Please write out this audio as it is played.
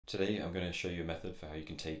Today I'm going to show you a method for how you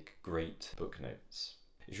can take great book notes.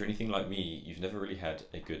 If you're anything like me, you've never really had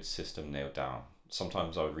a good system nailed down.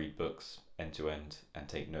 Sometimes I would read books end to end and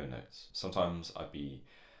take no notes. Sometimes I'd be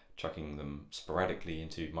chucking them sporadically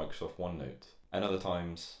into Microsoft OneNote, and other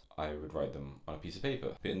times I would write them on a piece of paper.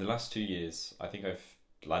 But in the last 2 years, I think I've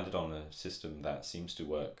landed on a system that seems to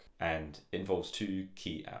work, and it involves two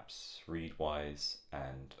key apps, Readwise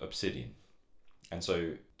and Obsidian. And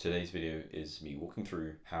so today's video is me walking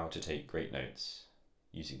through how to take great notes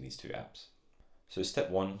using these two apps. So step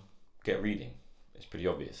one, get reading. It's pretty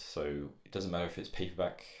obvious. So it doesn't matter if it's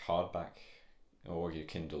paperback, hardback, or your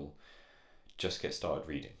Kindle, just get started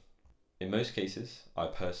reading. In most cases, I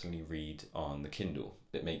personally read on the Kindle.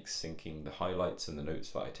 It makes syncing the highlights and the notes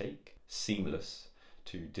that I take seamless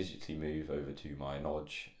to digitally move over to my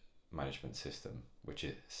knowledge management system, which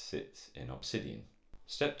sits in Obsidian.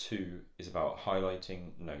 Step two is about highlighting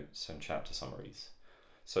notes and chapter summaries.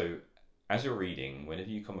 So as you're reading, whenever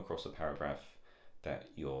you come across a paragraph that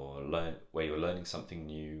where you're learning something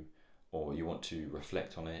new, or you want to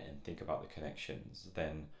reflect on it and think about the connections,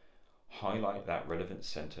 then highlight that relevant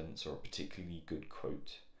sentence or a particularly good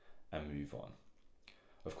quote and move on.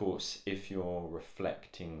 Of course, if you're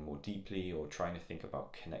reflecting more deeply or trying to think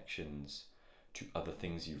about connections to other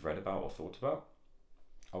things you've read about or thought about,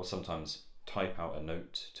 I will sometimes type out a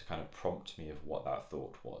note to kind of prompt me of what that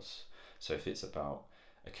thought was. So if it's about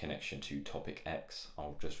a connection to topic X,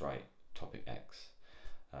 I'll just write topic X,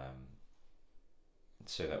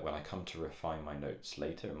 so that when I come to refine my notes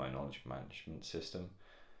later in my knowledge management system,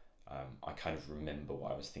 I kind of remember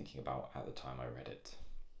what I was thinking about at the time I read it.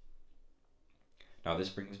 Now this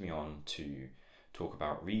brings me on to talk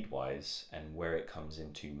about Readwise and where it comes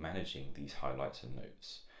into managing these highlights and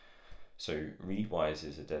notes. So Readwise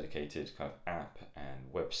is a dedicated kind of app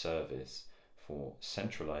and web service for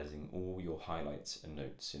centralizing all your highlights and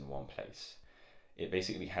notes in one place. It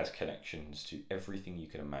basically has connections to everything you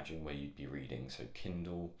can imagine where you'd be reading. So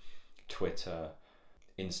Kindle, Twitter,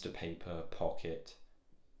 Instapaper, Pocket,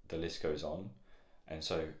 the list goes on. And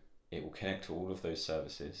so it will connect to all of those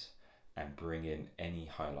services and bring in any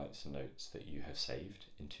highlights and notes that you have saved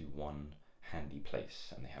into one handy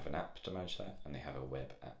place. And they have an app to manage that, and they have a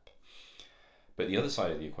web app. But the other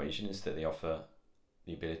side of the equation is that they offer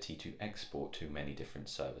the ability to export to many different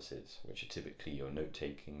services, which are typically your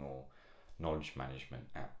note-taking or knowledge management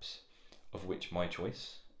apps, of which my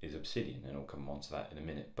choice is Obsidian, and I'll come on to that in a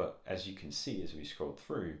minute. But as you can see, as we scroll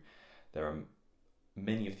through, there are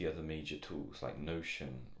many of the other major tools like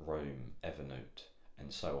Notion, Roam, Evernote,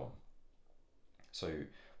 and so on. So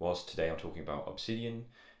whilst today I'm talking about Obsidian,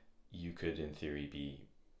 you could in theory be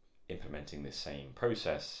implementing this same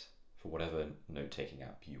process for whatever note-taking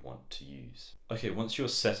app you want to use. Okay, once you're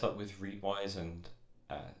set up with Readwise and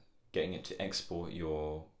getting it to export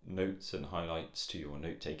your notes and highlights to your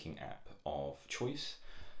note-taking app of choice,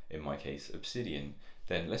 in my case Obsidian,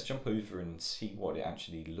 then let's jump over and see what it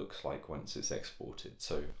actually looks like once it's exported.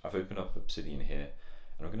 So I've opened up Obsidian here,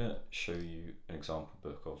 and I'm going to show you an example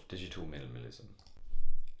book of digital minimalism.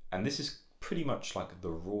 And this is pretty much like the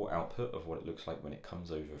raw output of what it looks like when it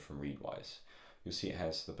comes over from Readwise. You'll see it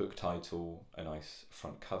has the book title, a nice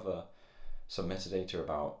front cover, some metadata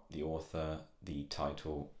about the author, the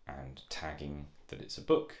title, and tagging that it's a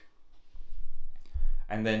book.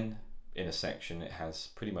 And then in a section it has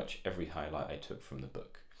pretty much every highlight I took from the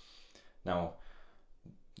book. Now,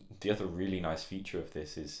 the other really nice feature of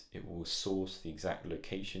this is it will source the exact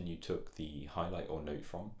location you took the highlight or note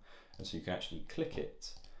from, and so you can actually click it,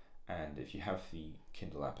 and if you have the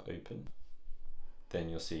Kindle app open, then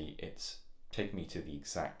you'll see it's take me to the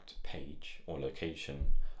exact page or location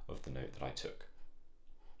of the note that I took,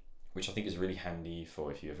 which I think is really handy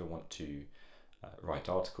for if you ever want to write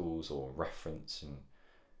articles or reference and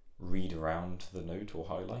read around the note or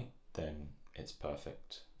highlight, then it's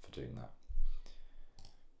perfect for doing that.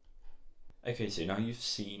 Okay, so now you've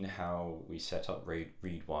seen how we set up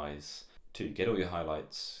Readwise to get all your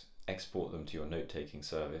highlights, export them to your note-taking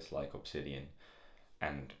service like Obsidian,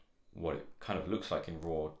 and what it kind of looks like in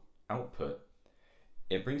raw output.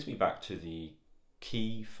 It brings me back to the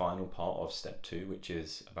key final part of step two, which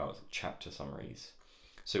is about chapter summaries.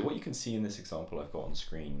 So what you can see in this example I've got on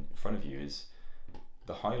screen in front of you is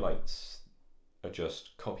the highlights are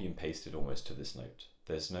just copy and pasted almost to this note.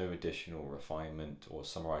 There's no additional refinement or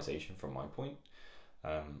summarization from my point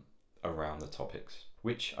around the topics,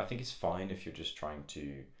 which I think is fine if you're just trying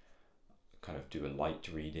to kind of do a light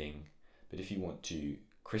reading. But if you want to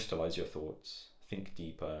crystallize your thoughts, think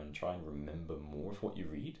deeper, and try and remember more of what you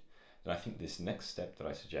read, then I think this next step that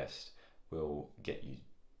I suggest will get you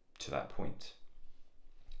to that point.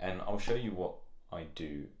 And I'll show you what I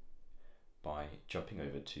do by jumping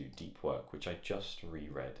over to Deep Work, which I just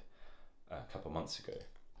reread a couple months ago.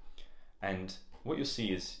 And what you'll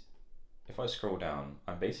see is, if I scroll down,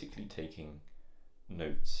 I'm basically taking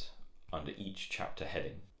notes under each chapter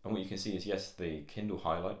heading. And what you can see is, yes, the Kindle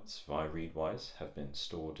highlights via Readwise have been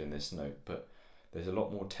stored in this note, but there's a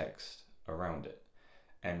lot more text around it.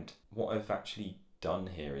 And what I've actually done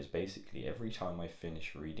here is basically every time I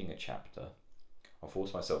finish reading a chapter, I'll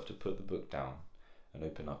force myself to put the book down and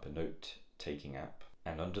open up a note-taking app.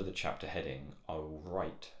 And under the chapter heading, I will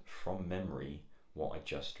write from memory what I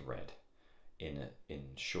just read in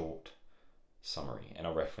short summary. And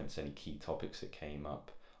I'll reference any key topics that came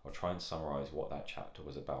up. I'll try and summarize what that chapter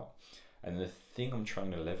was about. And the thing I'm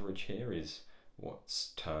trying to leverage here is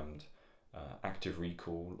what's termed active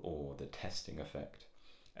recall, or the testing effect.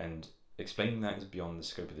 And explaining that is beyond the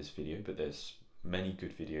scope of this video, but there's many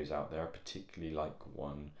good videos out there. I particularly like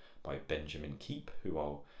one by Benjamin Keep, who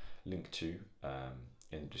I'll link to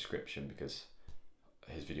in the description because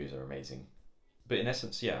his videos are amazing. But in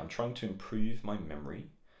essence, yeah, I'm trying to improve my memory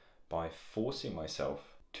by forcing myself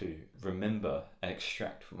to remember and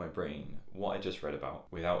extract from my brain what I just read about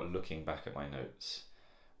without looking back at my notes.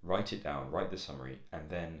 Write it down, write the summary, and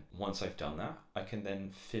then once I've done that, I can then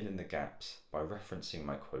fill in the gaps by referencing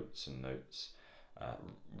my quotes and notes,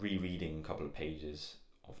 rereading a couple of pages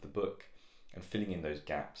of the book and filling in those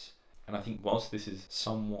gaps. And I think whilst this is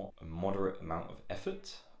somewhat a moderate amount of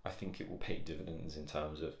effort, I think it will pay dividends in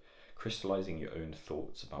terms of crystallizing your own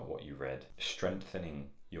thoughts about what you read, strengthening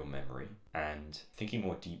your memory, and thinking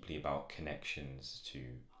more deeply about connections to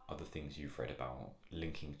other things you've read about,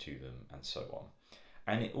 linking to them, and so on.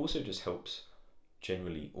 And it also just helps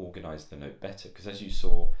generally organize the note better, because as you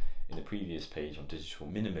saw in the previous page on digital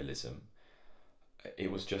minimalism,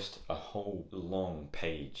 it was just a whole long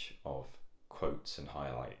page of quotes and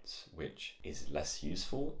highlights, which is less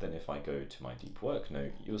useful than if I go to my Deep Work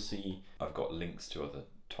note. You'll see I've got links to other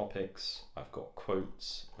topics, I've got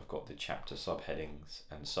quotes, I've got the chapter subheadings,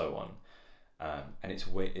 and so on. And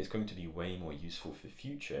it's going to be way more useful for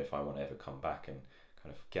future if I want to ever come back and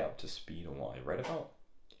kind of get up to speed on what I read about.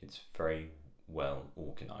 It's very well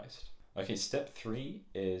organized. Okay, step 3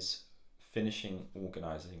 is finishing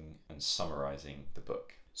organizing and summarizing the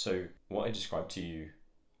book. So what I described to you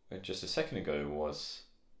just a second ago was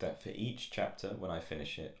that for each chapter, when I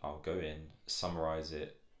finish it, I'll go in, summarize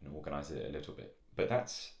it, and organize it a little bit. But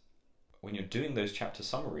that's when you're doing those chapter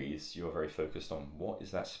summaries, you're very focused on what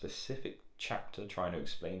is that specific chapter trying to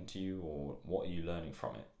explain to you, or what are you learning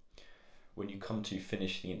from it. When you come to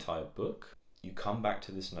finish the entire book, you come back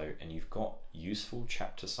to this note and you've got useful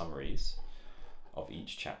chapter summaries of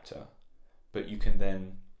each chapter, but you can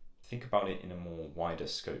then think about it in a more wider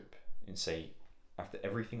scope and say, after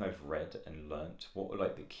everything I've read and learnt, what were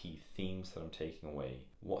like the key themes that I'm taking away?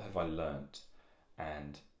 What have I learnt?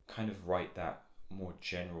 And kind of write that more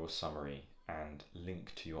general summary and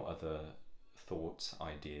link to your other thoughts,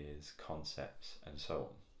 ideas, concepts, and so on.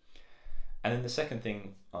 And then the second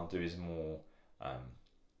thing I'll do is more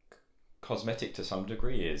cosmetic to some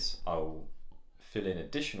degree, is I'll fill in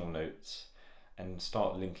additional notes and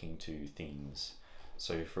start linking to themes.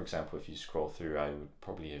 So for example, if you scroll through, I would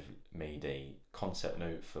probably have made a concept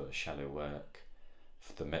note for shallow work,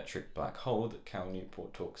 for the metric black hole that Cal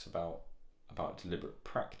Newport talks about deliberate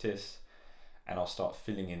practice, and I'll start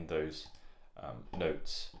filling in those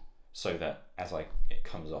notes so that as it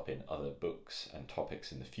comes up in other books and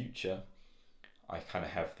topics in the future, I kind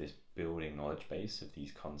of have this building knowledge base of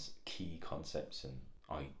these key concepts and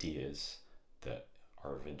ideas that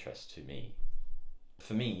are of interest to me.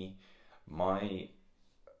 For me, my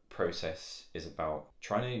process is about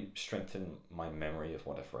trying to strengthen my memory of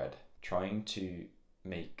what I've read, trying to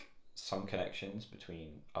make some connections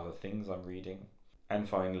between other things I'm reading, and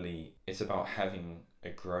finally, it's about having a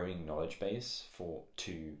growing knowledge base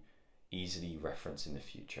to easily reference in the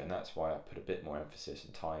future. And that's why I put a bit more emphasis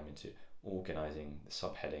and time into organizing the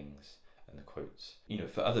subheadings and the quotes. You know,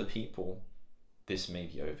 for other people, this may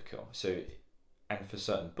be overkill. And for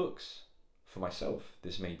certain books, for myself,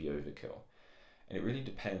 this may be overkill. And it really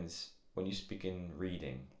depends. When you begin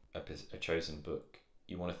reading a chosen book,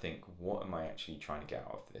 you want to think, what am I actually trying to get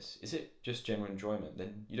out of this? Is it just general enjoyment?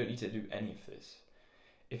 Then you don't need to do any of this.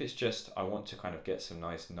 If it's just, I want to kind of get some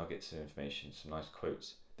nice nuggets of information, some nice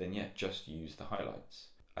quotes, then yeah, just use the highlights.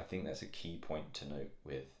 I think that's a key point to note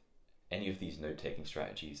with any of these note-taking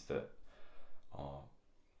strategies that are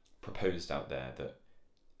proposed out there, that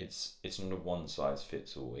it's not a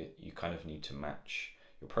one-size-fits-all. You kind of need to match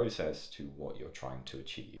your process to what you're trying to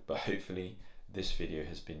achieve. But hopefully this video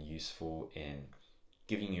has been useful in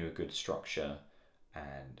giving you a good structure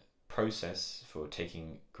and process for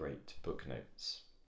taking great book notes.